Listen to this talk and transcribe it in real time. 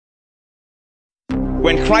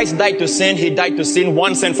When Christ died to sin, he died to sin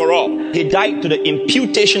once and for all. He died to the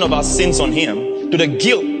imputation of our sins on him, to the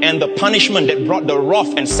guilt and the punishment that brought the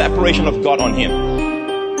wrath and separation of God on him.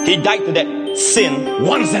 He died to that sin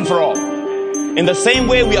once and for all. In the same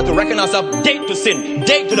way, we are to reckon ourselves dead to sin,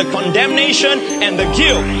 dead to the condemnation and the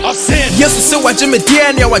guilt of sin. Yes, so what Jimmy dear,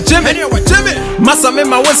 and what Jimmy, Massa me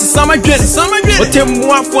my was a summer dress, but Tim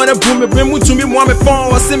one for the boom, bring to me one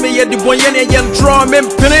phone, was send me at the boyenne and draw me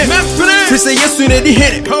penny. He say yes, soon they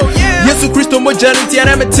hit it. Oh, yeah. Yes, so Christo Mojanity and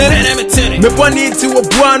I'm a tenant. Me one need to a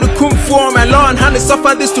one who come for my law and how to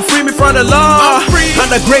suffer this to free me from the law.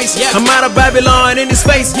 Under grace, I'm out of Babylon in his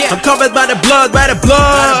face. I'm covered by the blood, by the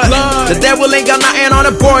blood. The devil ain't got nothing on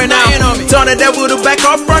the boy now. Turn the devil to back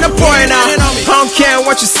off from the boy now. I don't care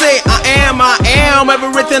what you say, I am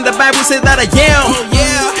everything the Bible says that I am.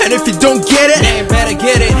 And if you don't get it, then better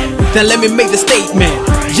get it. Then let me make the statement.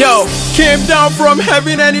 Yo, came down from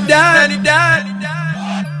heaven and he died.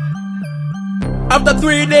 After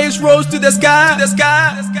 3 days rose to the sky.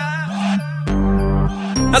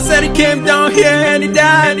 I said he came down here and he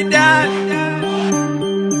died.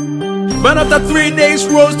 But after 3 days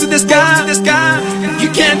rose to the sky. You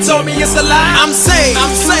can't tell me it's a lie. I'm saved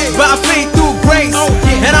by faith through grace.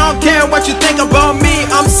 And I don't care what you think about me.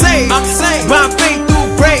 I'm saved by faith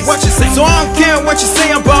through grace. What you say? So I don't care what you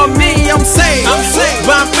say about me. I'm saved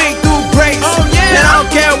by faith through grace. And I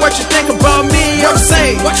don't care what you think about me. I'm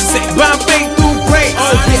saved by faith through grace.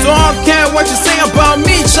 So I don't care what you say about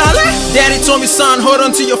me, Charlie. Daddy told me, son, hold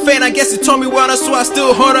on to your faith. I guess he told me what, so I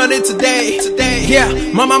still hold on it today. Yeah,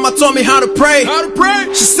 my mama told me how to pray.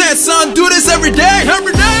 She said, son, do this every day.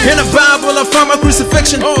 In the Bible, I found my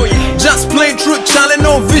crucifixion. Just plain truth, Charlie,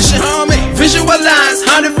 no vision. Visualize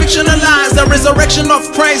how they fictionalize the resurrection of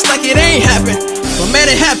Christ like it ain't happened. But man,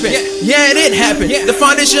 it happened. Yeah, it did happen. The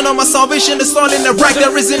foundation of my salvation is all in the right.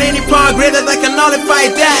 There isn't any power greater that can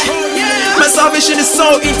nullify that. My salvation is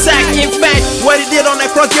so intact. In fact, what he did on that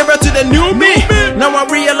cross gave birth to the new me. Now I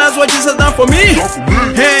realize what Jesus done for me.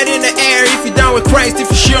 Head in the air if you're down with Christ. If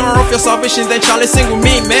you're sure of your salvation, then Charlie, sing with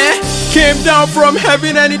me, man. Came down from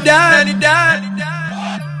heaven and he died.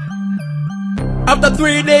 After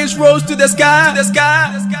 3 days rose to the sky.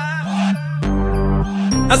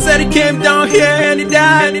 I said he came down here and he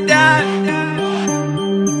died.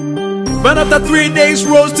 But after 3 days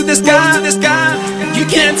rose to the sky. You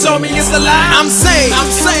can't tell me it's a lie. I'm saved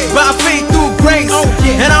by faith through grace.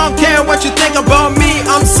 And I don't care what you think about me.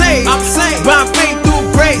 I'm saved by faith through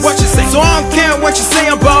grace. What you say? So I don't care what you say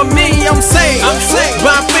about me. I'm saved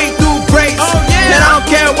by faith through grace. And I don't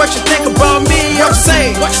care what you think about me. I'm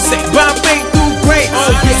saved by faith through grace.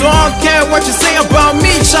 So I don't care what you say about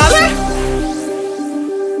me, Charlie.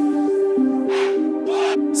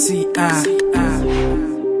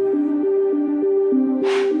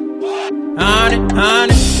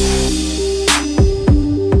 Honey.